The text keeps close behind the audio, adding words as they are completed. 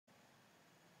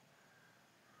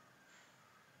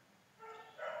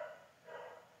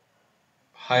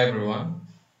Hi everyone,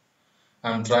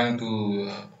 I'm trying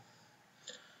to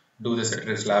do the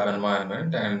Citrix lab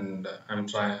environment and I'm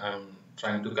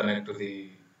trying to connect to the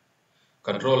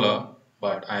controller,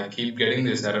 but I keep getting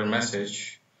this error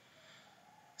message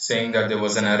saying that there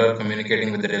was an error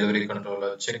communicating with the delivery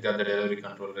controller. Check that the delivery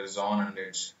controller is on and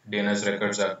its DNS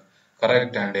records are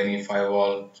correct and any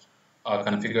firewall are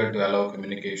configured to allow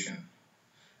communication.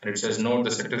 And it says note the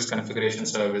Citrix configuration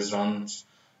service runs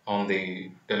on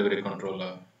the delivery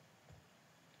controller.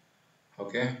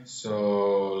 Okay,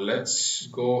 so let's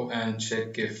go and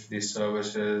check if the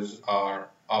services are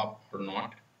up or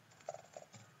not.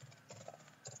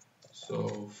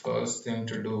 So first thing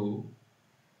to do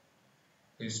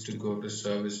is to go to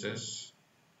services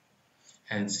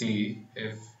and see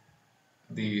if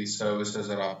the services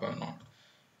are up or not.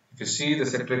 If you see the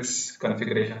Citrix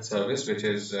configuration service, which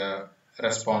is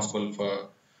responsible for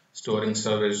storing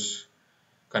service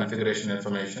configuration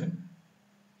information,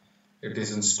 it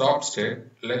is in stop state.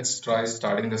 Let's try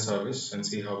starting the service and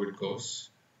see how it goes.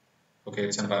 Okay,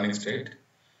 it's in running state.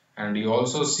 And you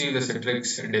also see the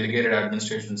Citrix delegated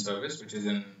administration service, which is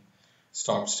in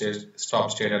stop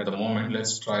state at the moment.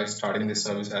 Let's try starting this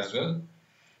service as well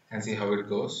and see how it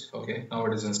goes. Okay, now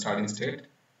it is in starting state.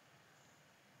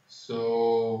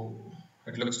 So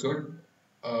it looks good.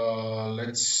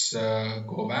 Let's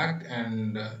go back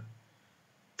and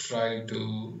try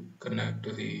to connect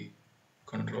to the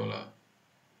controller.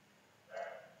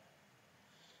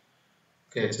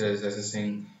 Okay, it says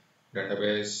accessing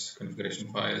database, configuration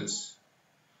files,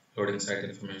 loading site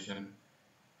information.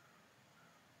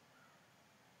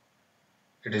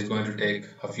 It is going to take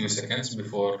a few seconds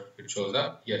before it shows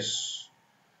up. Yes,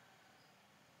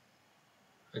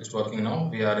 it's working now.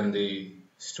 We are in the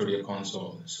studio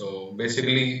console. So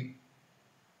basically,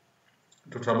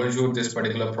 to troubleshoot this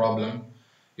particular problem,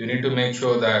 you need to make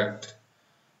sure that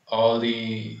all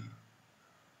the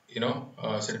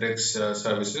Citrix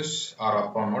services are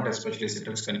up or not, especially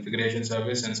Citrix configuration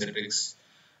service and Citrix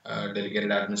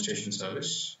delegated administration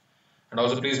service. And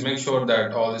also please make sure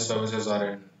that all the services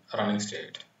are in running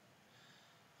state.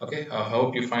 Okay, I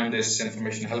hope you find this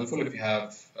information helpful. If you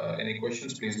have any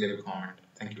questions, please leave a comment.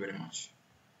 Thank you very much.